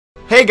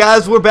Hey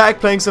guys, we're back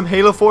playing some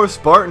Halo 4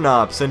 Spartan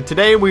Ops, and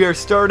today we are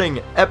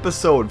starting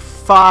episode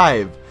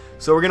 5.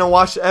 So we're gonna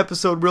watch the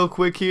episode real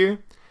quick here,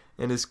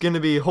 and it's gonna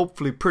be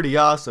hopefully pretty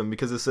awesome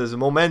because it says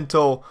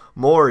Memento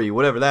Mori,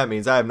 whatever that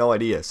means. I have no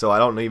idea, so I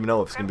don't even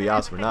know if it's gonna be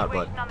awesome or not.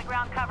 But on the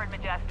ground covered,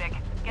 Majestic.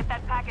 Get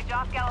that package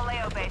off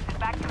Galileo base and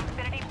back to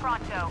Infinity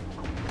pronto.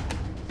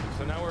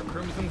 So now we're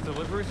Crimson's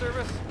delivery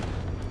service?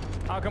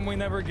 How come we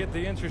never get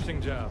the interesting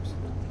jobs?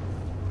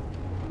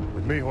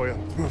 With me, Hoya.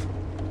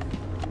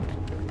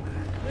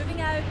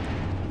 Moving out.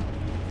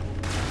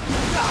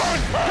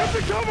 Get the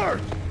cover!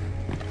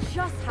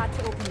 Just had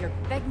to open your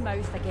big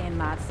mouth again,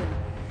 Madsen.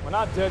 We're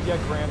not dead yet,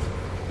 Grant.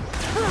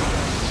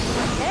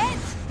 Hit!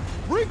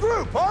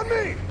 Regroup! On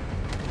me!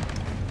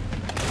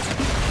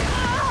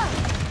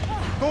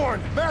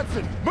 Thorn!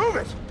 Madsen! Move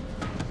it!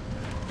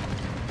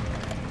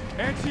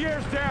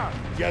 Anti-air's down!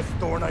 Yes,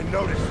 Thorn, I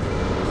noticed.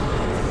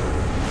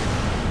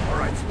 All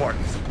right,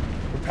 Spartans.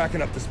 We're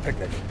packing up this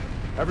picnic.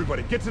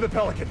 Everybody, get to the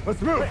Pelican.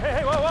 Let's move!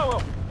 Hey,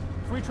 whoa!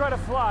 If we try to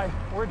fly,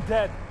 we're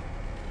dead.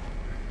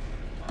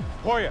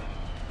 Hoya,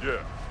 Yeah.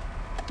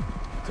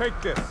 take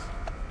this.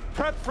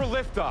 Prep for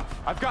liftoff.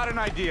 I've got an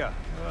idea.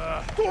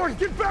 Thorn,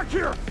 get back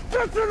here!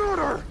 That's an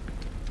order!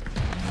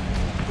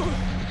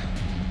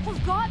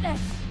 We've got this!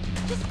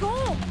 Just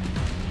go!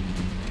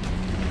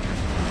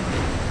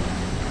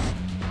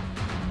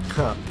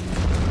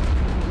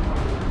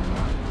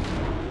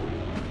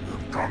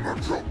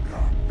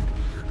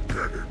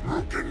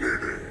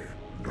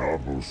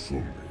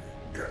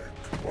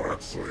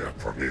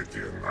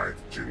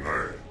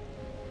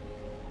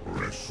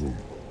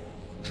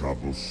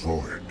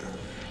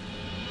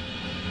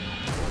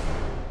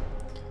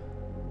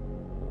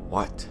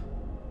 what?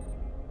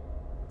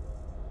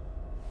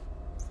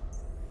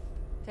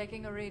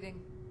 Taking a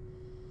reading.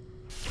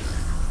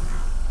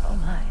 Oh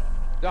my.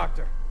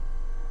 Doctor.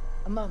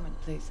 A moment,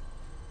 please.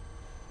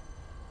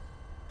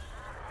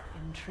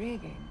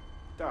 Intriguing.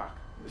 Doc,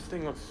 this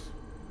thing looks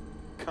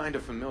kind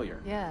of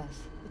familiar. Yes,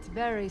 it's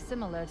very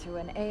similar to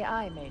an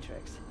AI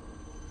matrix.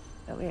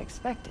 But we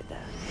expected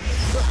that.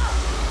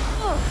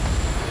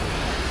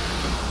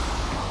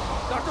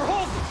 Dr.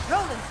 Halsey!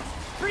 Roland,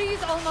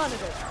 freeze all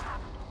monitors.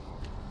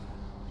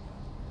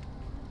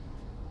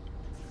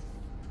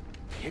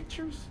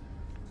 Pictures?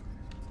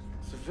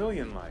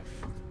 Civilian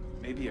life.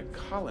 Maybe a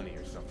colony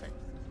or something.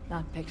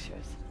 Not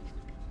pictures.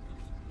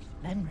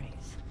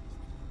 Memories.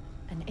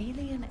 An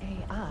alien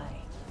AI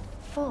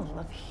full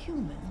of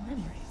human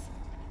memories.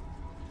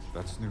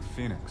 That's New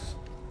Phoenix.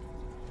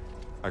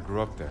 I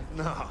grew up there.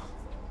 No.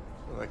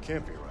 Well, that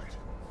can't be right.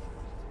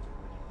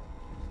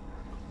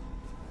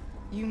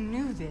 You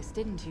knew this,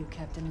 didn't you,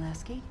 Captain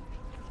Lasky?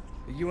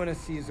 The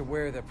UNSC is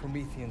aware that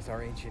Prometheans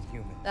are ancient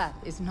humans. That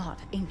is not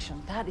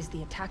ancient. That is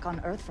the attack on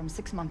Earth from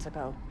 6 months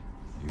ago.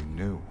 You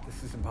knew.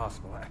 This is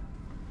impossible. I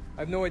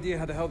have no idea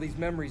how the hell these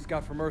memories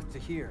got from Earth to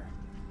here.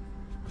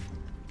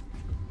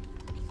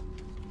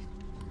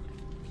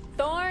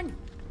 Thorn!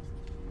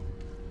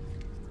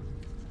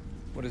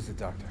 What is it,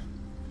 Doctor?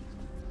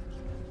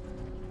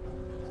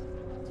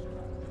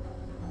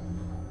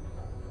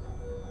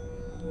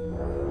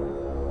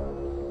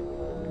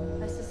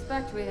 I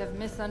suspect we have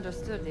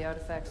misunderstood the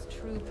artifact's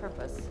true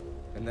purpose.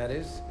 And that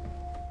is?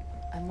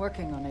 I'm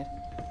working on it.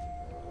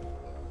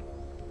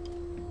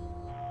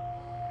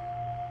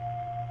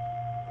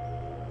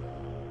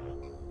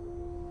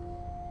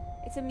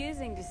 It's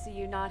amusing to see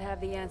you not have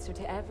the answer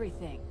to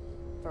everything,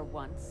 for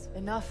once.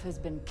 Enough has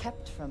been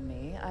kept from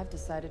me. I've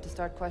decided to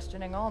start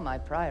questioning all my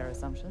prior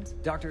assumptions.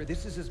 Doctor,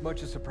 this is as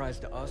much a surprise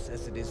to us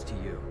as it is to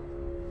you.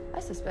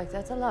 I suspect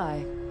that's a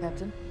lie,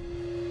 Captain.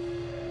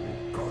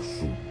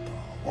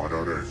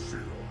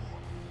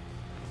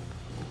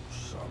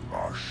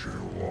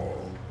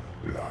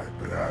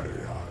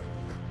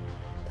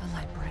 The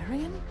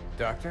librarian?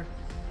 Doctor?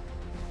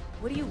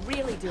 What are you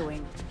really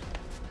doing?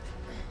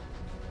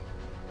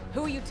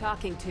 Who are you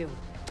talking to?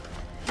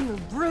 You're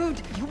rude.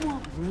 You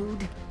want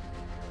rude?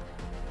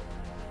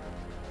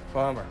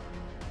 Bomber.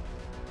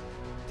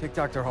 Take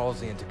Dr.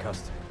 Halsey into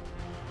custody.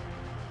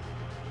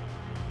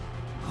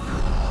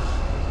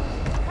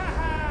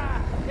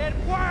 It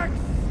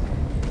works!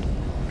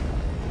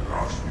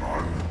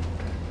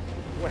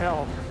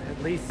 Well,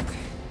 at least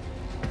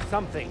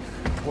something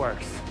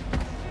works.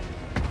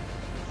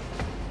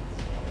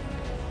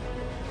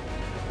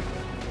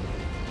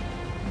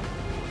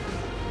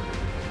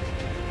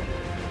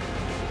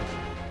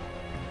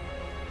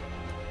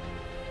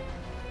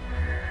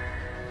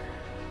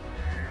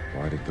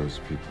 Why did those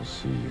people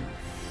see you?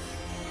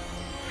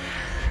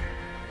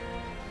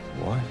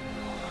 What?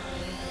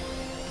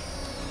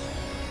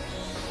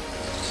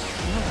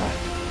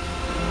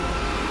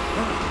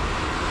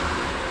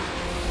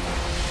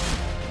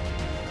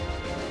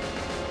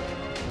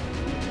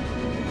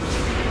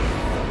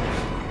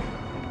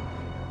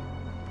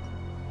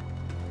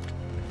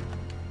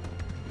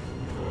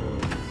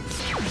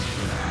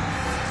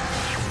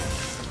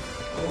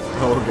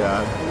 Oh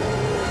god.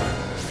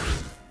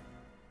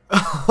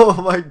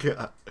 Oh my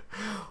god.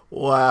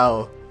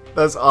 Wow.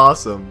 That's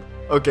awesome.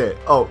 Okay.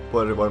 Oh,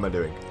 what am I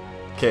doing?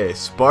 Okay,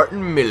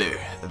 Spartan Miller,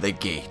 the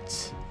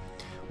gate.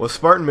 Was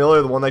Spartan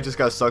Miller the one that just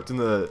got sucked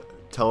into the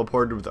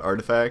teleported with the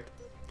artifact?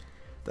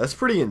 That's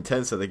pretty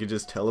intense that they could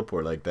just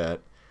teleport like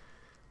that.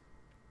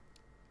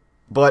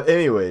 But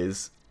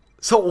anyways,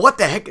 so what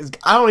the heck is...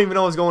 I don't even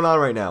know what's going on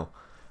right now.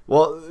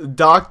 Well,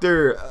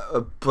 Dr.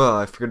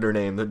 I forget her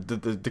name.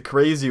 The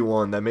crazy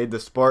one that made the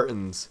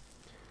Spartans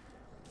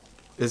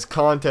is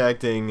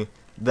contacting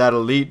that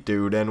elite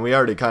dude, and we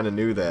already kind of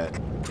knew that.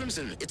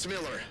 Crimson, it's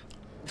Miller.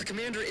 The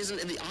commander isn't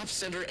in the ops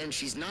center, and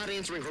she's not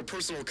answering her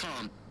personal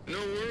comm. No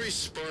worries,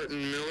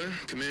 Spartan Miller.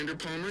 Commander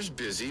Palmer's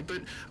busy,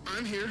 but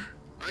I'm here.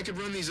 I could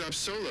run these ops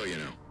solo, you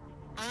know.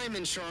 I'm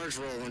in charge,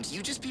 Roland.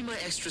 You just be my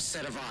extra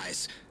set of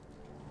eyes.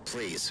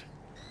 Please.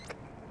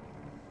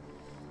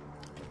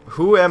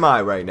 Who am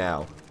I right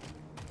now?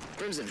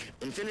 Crimson,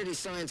 Infinity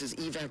Sciences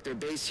evac their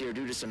base here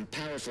due to some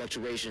power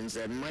fluctuations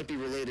that might be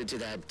related to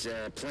that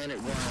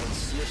planet-wide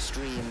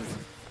slipstream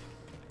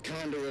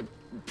conduit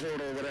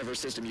portal whatever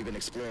system you've been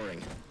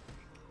exploring.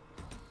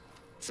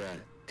 It's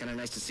kind of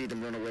nice to see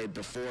them run away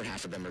before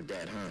half of them are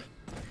dead, huh?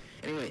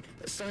 Anyway,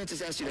 Science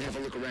has asked you to have a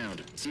look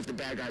around, see if the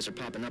bad guys are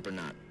popping up or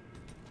not.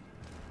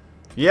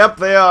 Yep,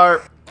 they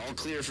are. All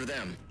clear for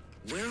them.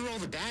 Where are all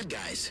the bad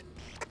guys?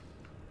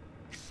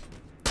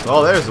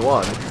 Oh, there's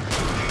one.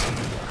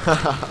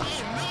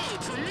 Oh no,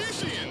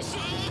 Prometheans!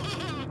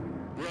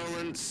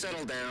 Roland,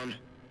 settle down.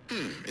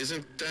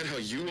 Isn't that how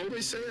you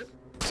always say it?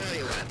 Tell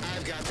you what,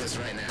 I've got this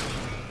right now.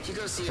 You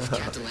go see if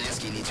Captain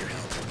Lasky needs your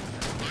help.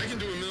 I can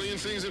do a million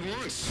things at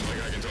once.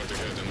 Like I can talk to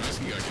Captain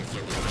Lasky, I can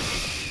flirt with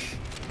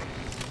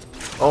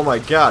Oh my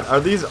god, are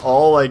these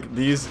all like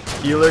these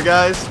healer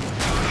guys?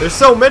 There's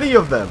so many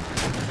of them.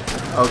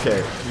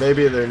 Okay,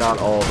 maybe they're not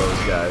all those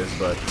guys,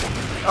 but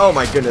oh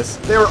my goodness,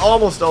 they were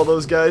almost all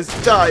those guys.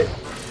 Die!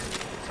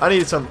 I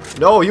need some.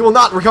 No, you will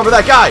not recover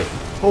that guy!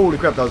 Holy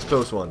crap, that was a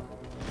close one.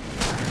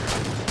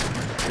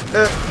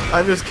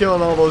 I'm just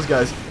killing all those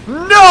guys.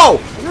 No!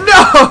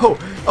 No!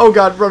 Oh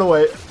god, run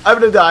away. I'm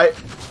gonna die.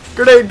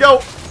 Grenade, go!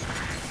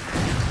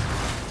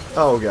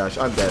 Oh gosh,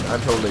 I'm dead.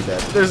 I'm totally dead.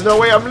 There's no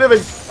way I'm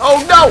living.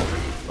 Oh no!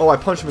 Oh, I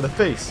punched him in the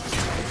face.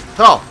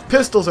 Oh,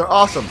 pistols are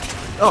awesome.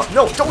 Oh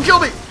no, don't kill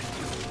me!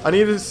 I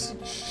need to.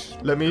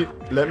 Let me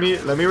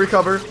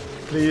recover.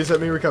 Please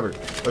let me recover.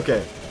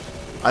 Okay.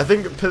 I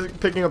think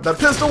picking up that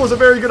pistol was a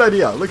very good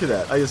idea. Look at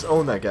that. I just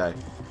own that guy.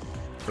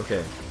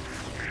 Okay.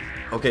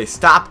 Okay,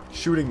 stop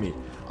shooting me.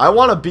 I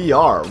want a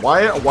BR.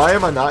 Why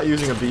am I not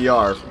using a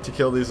BR to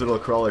kill these little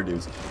crawler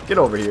dudes? Get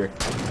over here.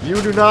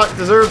 You do not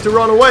deserve to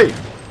run away.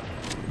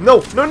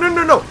 No, no, no,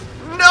 no, no.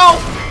 No!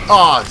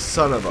 Aw,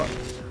 son of a.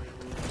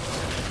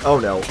 Oh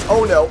no.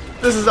 Oh no.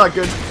 This is not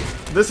good.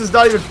 This is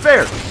not even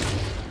fair.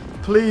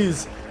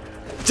 Please.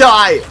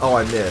 Die! Oh,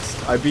 I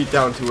missed. I beat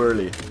down too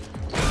early.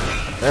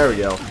 There we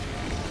go.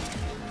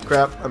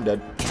 Crap, I'm dead.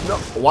 No,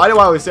 why do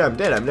I always say I'm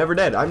dead? I'm never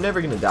dead. I'm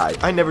never gonna die.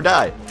 I never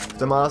die.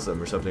 I'm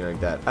awesome or something like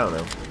that. I don't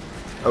know.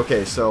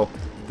 Okay, so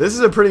this is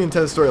a pretty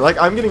intense story. Like,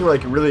 I'm getting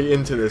like really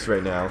into this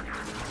right now.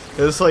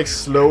 It's like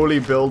slowly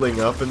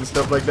building up and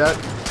stuff like that.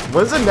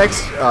 When's the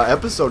next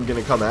episode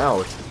gonna come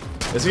out?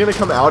 Is it gonna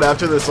come out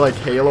after this like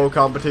Halo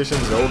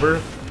competition's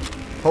over?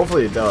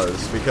 Hopefully it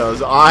does,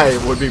 because I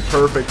would be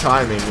perfect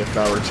timing if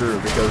that were true,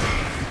 because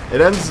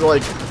it ends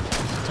like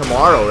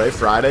tomorrow, right?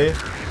 Friday?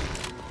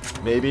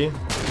 Maybe?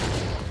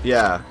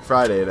 Yeah,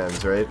 Friday it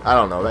ends, right? I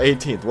don't know. The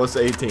 18th. What's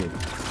the 18th?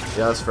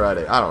 Yeah, that's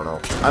Friday. I don't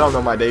know. I don't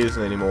know my days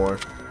anymore.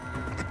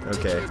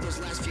 Okay.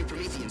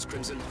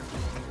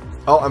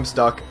 Oh, I'm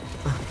stuck.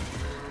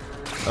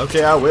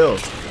 Okay, I will.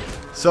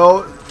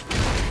 So,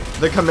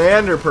 the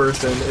commander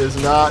person is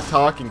not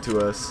talking to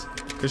us,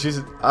 because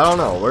she's, I don't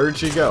know, where did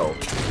she go?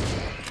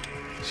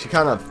 She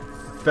kind of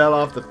fell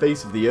off the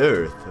face of the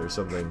earth or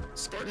something.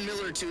 Spartan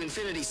Miller to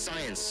Infinity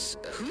Science.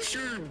 Who's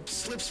your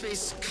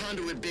slipspace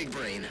conduit big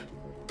brain?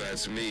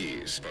 That's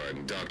me,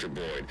 Spartan, Dr.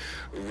 Boyd.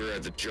 We're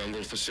at the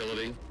jungle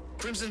facility.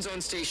 Crimson's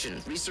on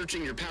station,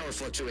 researching your power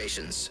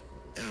fluctuations.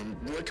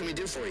 What can we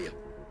do for you?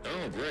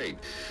 Oh, great.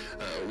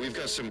 We've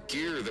got some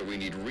gear that we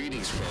need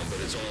readings from, but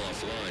it's all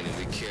offline and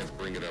we can't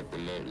bring it up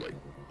remotely.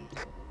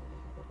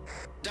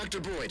 Dr.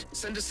 Boyd,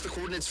 send us the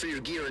coordinates for your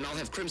gear and I'll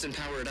have Crimson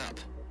power it up.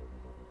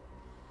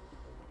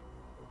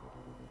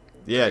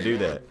 Yeah, do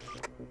that.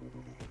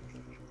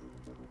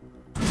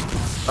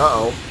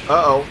 Uh-oh.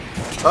 Uh-oh.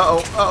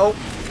 Uh-oh. Uh-oh.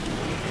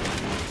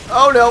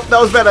 Oh no,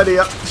 that was a bad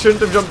idea.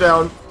 Shouldn't have jumped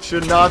down.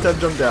 Should not have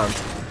jumped down.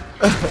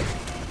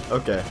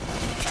 Okay.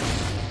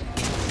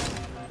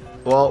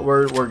 Well,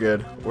 we're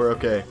good. We're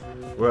okay.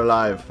 We're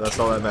alive. That's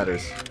all that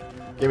matters.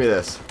 Give me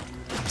this.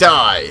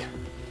 Die!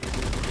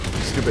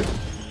 Stupid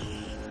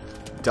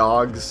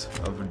dogs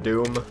of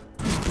doom.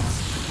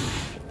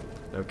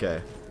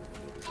 Okay.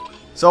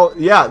 So,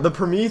 yeah, the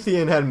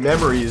Promethean had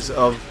memories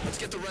of Let's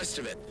get the rest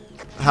of it.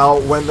 How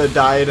when the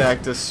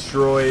Diadact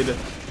destroyed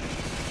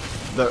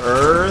the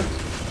Earth,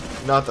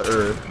 not the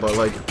Earth, but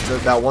like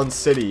that one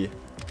city.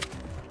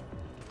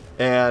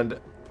 And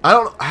I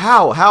don't know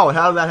how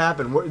did that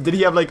happen? Did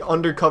he have like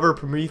undercover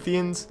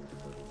Prometheans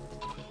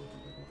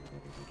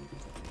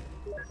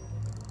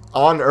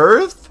on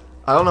Earth?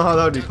 I don't know how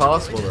that would be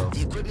possible though.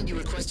 The equipment you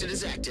requested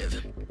is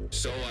active.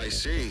 So I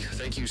see.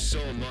 Thank you so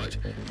much.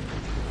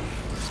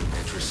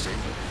 Interesting.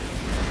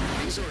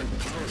 These aren't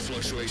power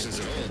fluctuations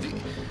at all.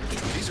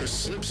 These are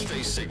slip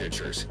space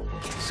signatures.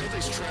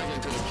 Something's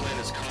traveling through the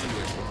planet's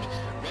conduits,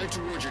 right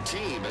towards your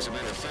team, as a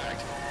matter of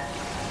fact.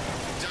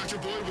 Dr.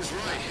 Boyd was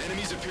right.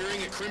 Enemies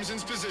appearing at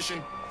Crimson's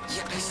position.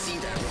 Yeah, I see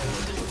that,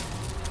 Roland.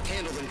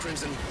 Handle them,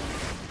 Crimson.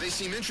 They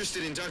seem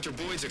interested in Dr.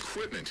 Boyd's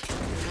equipment.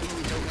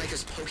 Probably don't like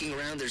us poking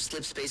around their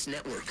slip space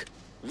network.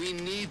 We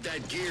need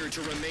that gear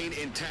to remain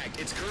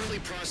intact. It's currently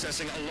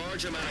processing a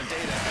large amount of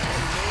data and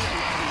may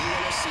allow the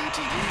UNSC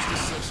to use the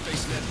slip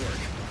space network.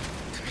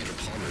 Commander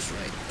Palmer's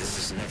right. This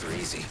is never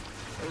easy.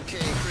 Okay,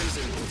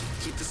 Crimson.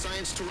 Keep the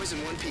science toys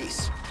in one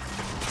piece.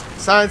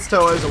 Science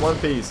toys in one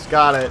piece.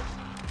 Got it.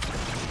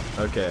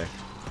 Okay.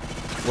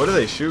 What are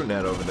they shooting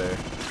at over there?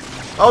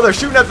 Oh, they're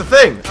shooting at the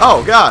thing!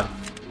 Oh, God!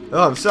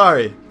 Oh, I'm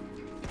sorry.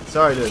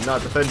 Sorry to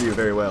not defend you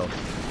very well.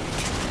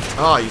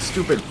 Oh, you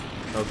stupid...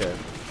 Okay.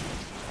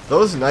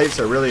 Those knights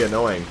are really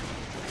annoying.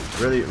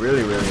 Really,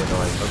 really, really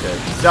annoying. Okay.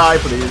 Die,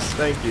 please.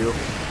 Thank you.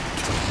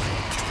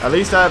 At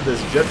least I have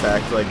this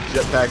jetpack to, like,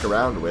 jetpack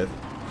around with.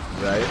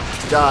 Right?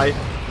 Die.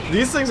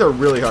 These things are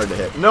really hard to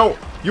hit. No!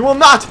 You will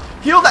not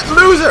heal that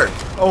loser!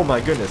 Oh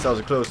my goodness, that was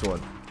a close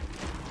one.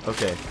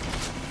 Okay.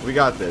 We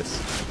got this.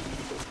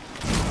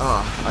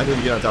 Ah, I need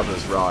to get on top of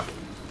this rock.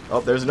 Oh,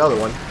 there's another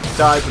one.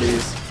 Die,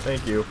 please.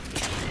 Thank you.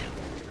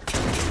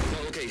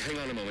 Oh, okay, hang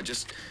on a moment.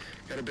 Just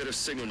got a bit of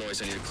signal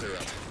noise I need to clear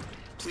up.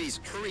 Please,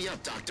 hurry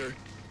up, Doctor.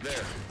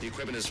 There, the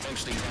equipment is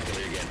functioning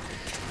properly again.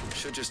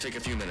 Should just take a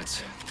few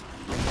minutes.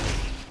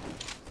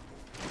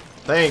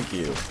 Thank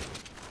you.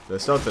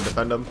 There's something to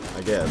defend them,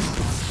 I guess.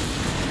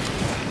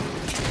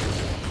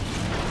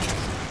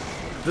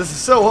 This is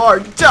so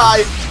hard.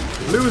 Die!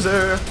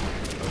 Loser!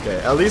 Okay,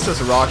 at least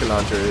this rocket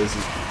launcher is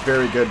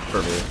very good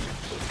for me.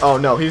 Oh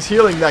no, he's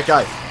healing that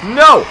guy.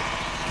 No!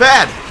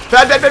 Bad!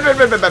 Bad, bad, bad,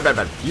 bad, bad, bad, bad,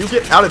 bad. You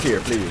get out of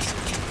here, please.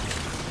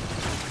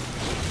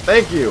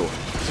 Thank you.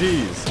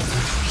 Jeez.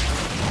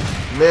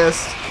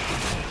 Missed.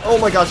 Oh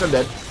my gosh, I'm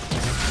dead.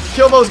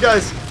 Kill those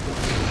guys!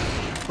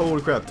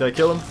 Holy crap, did I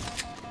kill him?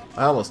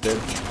 I almost did.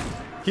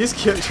 He's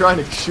trying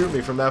to shoot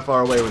me from that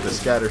far away with a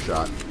scatter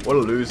shot. What a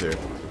loser.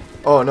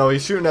 Oh no,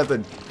 he's shooting at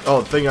the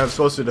thing I'm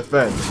supposed to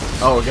defend.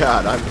 Oh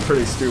god, I'm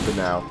pretty stupid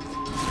now.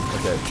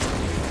 Okay.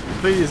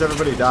 Please,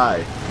 everybody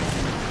die.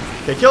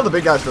 Okay, kill the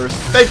big guys first.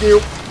 Thank you!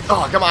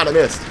 Oh, come on, I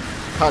missed.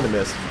 Kinda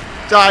missed.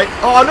 Die!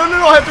 Oh, no, no,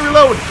 no, I have to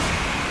reload!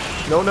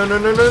 No, no, no,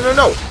 no, no, no,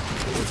 no!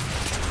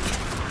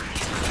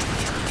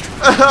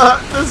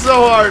 This is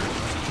so hard.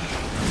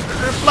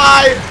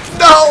 Fly!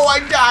 No, I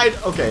died!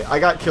 Okay, I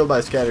got killed by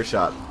a scatter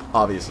shot,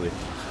 obviously.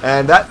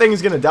 And that thing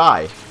is gonna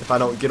die if I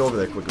don't get over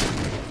there quickly.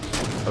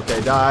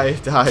 Okay, die,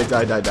 die,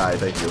 die, die, die.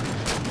 Thank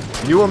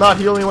you. You will not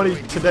heal anybody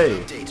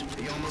today.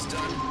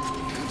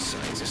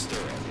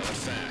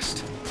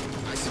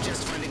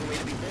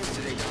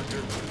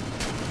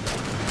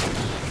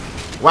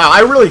 Wow,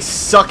 I really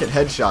suck at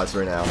headshots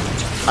right now.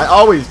 I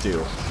always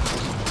do.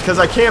 Because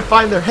I can't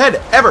find their head,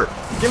 ever.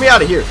 Get me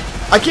out of here.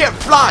 I can't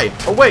fly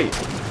away.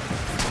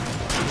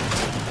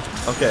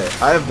 Okay,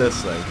 I have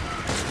this thing.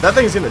 That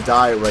thing's gonna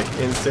die, like,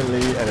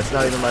 instantly, and it's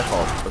not even my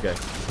fault. Okay.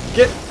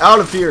 Get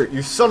out of here,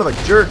 you son of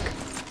a jerk.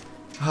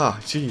 Ah,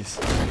 jeez.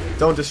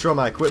 Don't destroy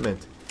my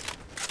equipment.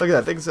 Look at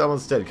that, thing's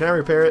almost dead. Can I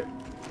repair it?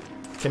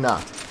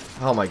 Cannot.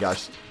 Oh my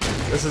gosh.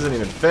 This isn't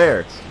even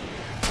fair.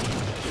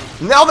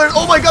 Now they're,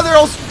 oh my god, they're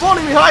all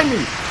spawning behind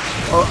me!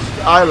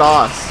 Oh, I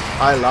lost.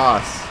 I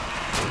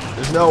lost.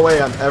 There's no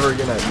way I'm ever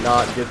gonna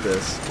not get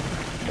this.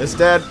 It's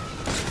dead.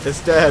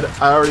 It's dead.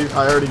 I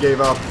already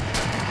gave up.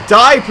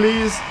 Die,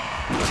 please!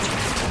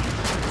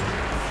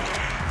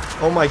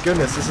 Oh my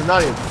goodness, this is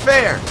not even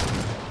fair!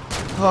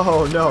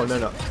 Oh, no, no,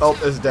 no. Oh,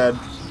 it's dead.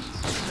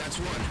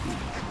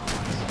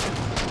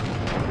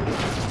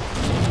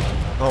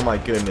 Oh my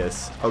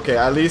goodness. Okay,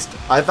 at least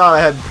I thought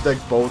I had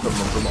like both of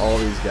them from all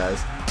these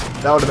guys.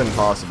 That would have been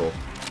possible.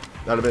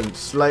 That would have been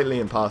slightly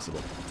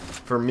impossible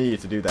for me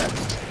to do that.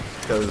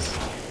 Because...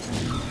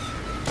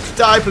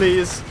 Die,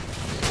 please!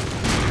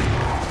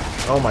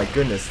 Oh my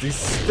goodness, these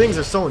things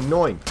are so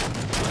annoying.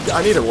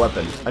 I need a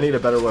weapon. I need a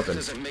better weapon.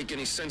 That doesn't make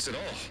any sense at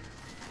all.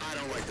 I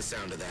don't like the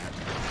sound of that.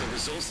 The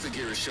results the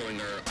gear is showing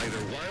are either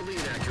wildly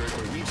inaccurate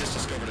or we just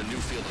discovered a new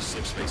field of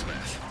slip space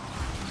math.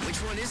 Which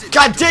one is it?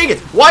 God dang it!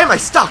 Why am I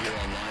stuck? You're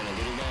online a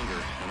little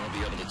longer, and I'll be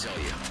able to tell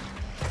you.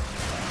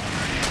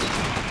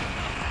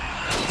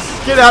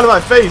 Get out of my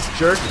face,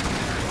 jerk!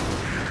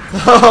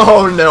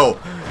 Oh no!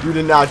 You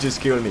did not just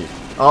kill me.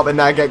 Oh, and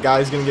that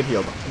guy's gonna get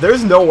healed.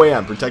 There's no way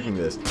I'm protecting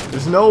this.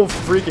 There's no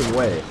freaking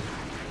way.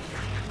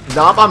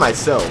 Not by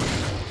myself.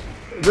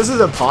 This is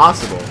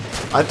impossible.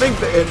 I think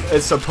that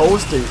it's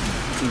supposed to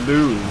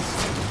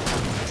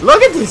lose.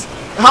 Look at these!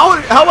 How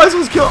am I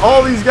supposed to kill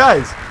all these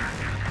guys?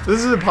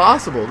 This is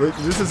impossible.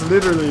 This is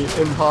literally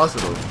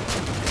impossible.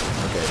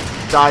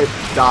 Okay. Die.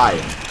 Die.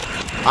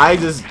 I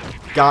just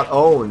got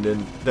owned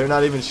and they're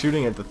not even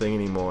shooting at the thing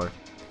anymore.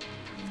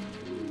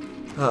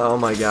 Oh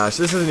my gosh,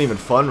 this isn't even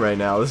fun right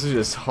now. This is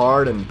just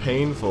hard and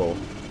painful.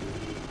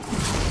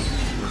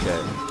 Okay.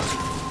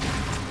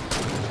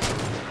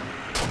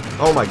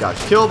 Oh my gosh,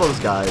 kill those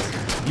guys.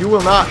 You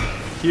will not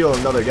heal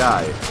another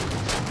guy.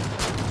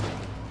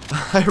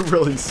 I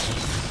really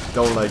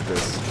don't like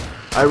this.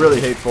 I really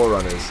hate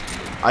Forerunners.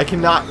 I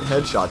cannot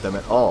headshot them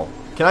at all.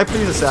 Can I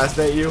please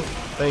assassinate you?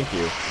 Thank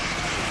you.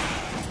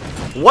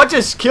 What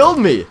just killed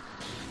me?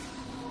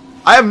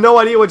 I have no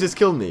idea what just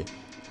killed me.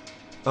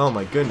 Oh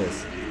my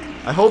goodness.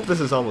 I hope this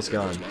is almost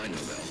gone.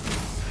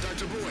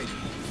 Dr. Boyd,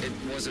 it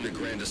wasn't a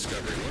grand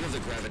discovery. One of the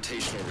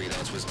gravitational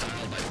readouts was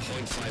dialed by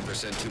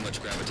 0.5% too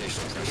much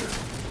gravitational pressure.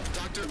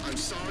 Doctor, I'm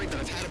sorry, but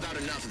I've had about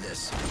enough of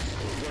this.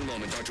 One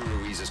moment, Dr.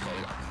 Ruiz is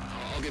calling.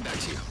 I'll get back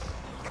to you.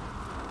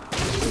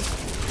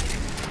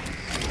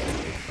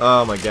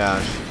 Oh my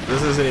gosh.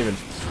 This isn't even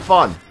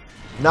fun.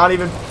 Not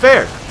even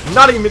fair.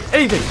 Not even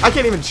anything. I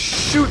can't even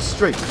shoot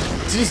straight.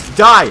 Just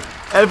die.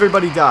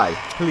 Everybody die.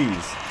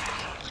 Please.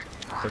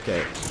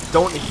 Okay.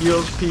 Don't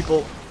heal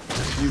people.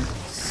 You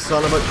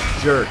son of a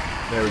jerk.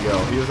 There we go.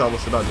 He was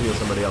almost about to heal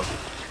somebody else.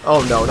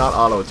 Oh no, not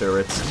auto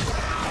turrets.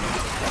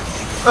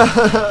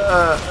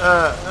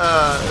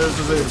 This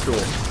isn't even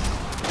cool.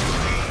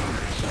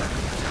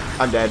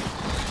 I'm dead.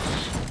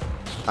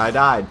 I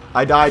died.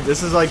 I died.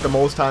 This is like the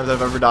most times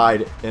I've ever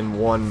died in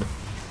one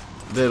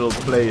little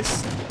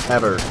place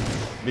ever.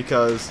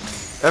 Because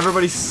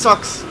everybody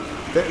sucks.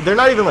 They're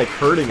not even like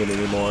hurting it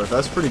anymore.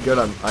 That's pretty good,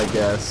 I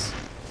guess.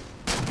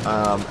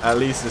 At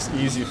least it's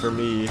easy for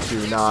me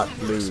to not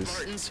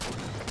lose.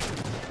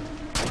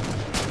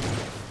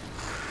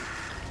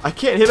 I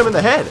can't hit him in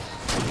the head.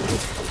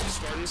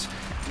 Spartans,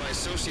 my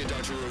associate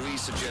Dr.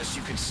 Ruiz suggests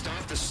you can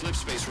stop the slip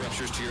space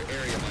ruptures to your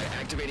area by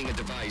activating a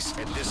device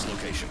at this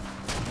location.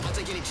 I'll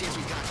take any chance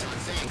we've got, Todd.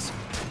 Thanks.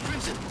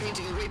 Crimson,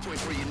 painting a waypoint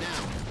for you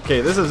now. Okay,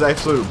 this is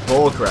absolute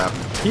bullcrap.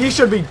 He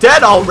should be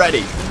dead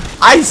already.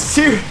 I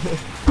see.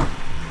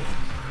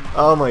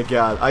 Oh my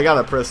god, I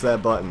gotta press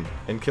that button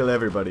and kill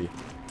everybody.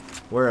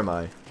 Where am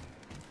I?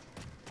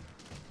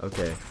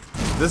 Okay,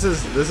 this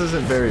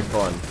isn't very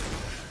fun.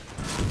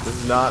 This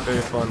is not very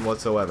fun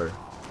whatsoever.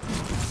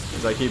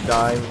 Because I keep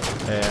dying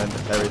and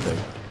everything.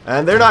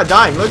 And they're not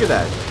dying, look at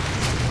that.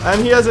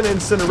 And he has an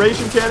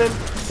incineration cannon.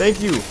 Thank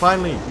you,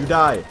 finally, you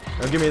die.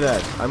 Now give me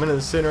that. I'm gonna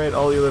incinerate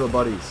all your little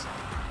buddies.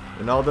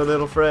 And all their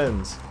little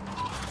friends.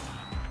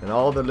 And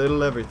all their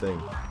little everything.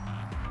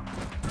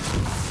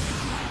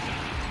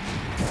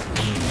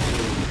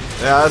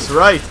 Yeah, that's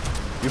right.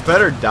 You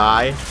better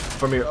die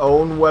from your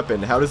own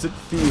weapon. How does it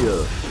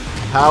feel?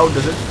 How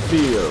does it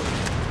feel?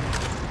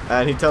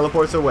 And he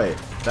teleports away.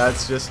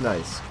 That's just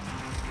nice.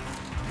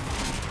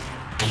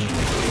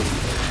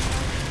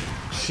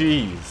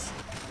 Jeez.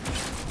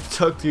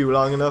 Took you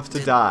long enough to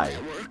die.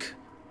 That work?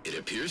 It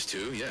appears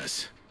to,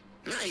 yes.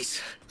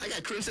 Nice. I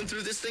got Crimson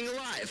through this thing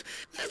alive.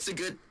 That's a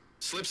good...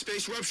 Slip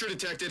space rupture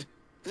detected.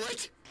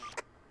 What?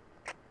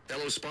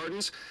 Hello,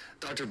 Spartans.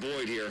 Dr.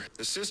 Boyd here.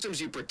 The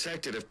systems you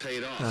protected have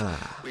paid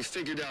off. We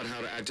figured out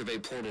how to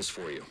activate portals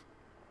for you.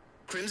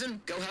 Crimson,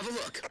 go have a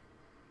look.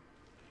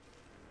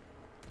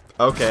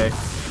 Okay.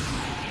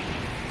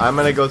 I'm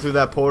gonna go through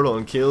that portal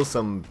and kill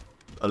some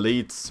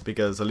elites,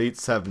 because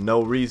elites have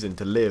no reason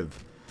to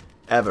live.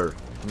 Ever.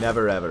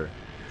 Never ever.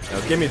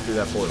 Now get me through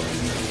that portal.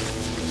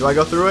 Do I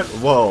go through it?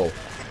 Whoa.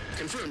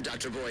 Confirmed,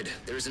 Dr. Boyd.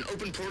 There is an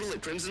open portal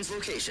at Crimson's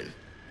location.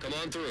 Come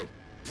on through.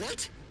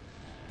 What?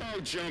 Oh,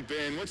 jump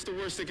in. What's the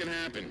worst that can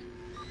happen?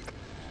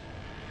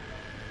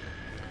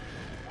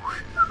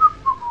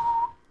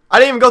 I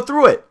didn't even go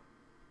through it.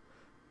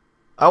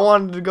 I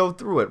wanted to go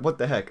through it. What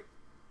the heck?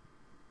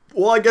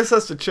 Well, I guess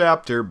that's the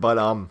chapter, but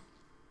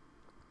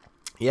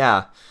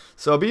yeah.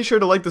 So be sure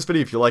to like this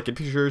video if you like it.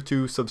 Be sure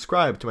to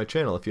subscribe to my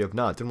channel if you have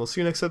not. And we'll see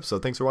you next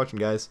episode. Thanks for watching,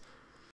 guys.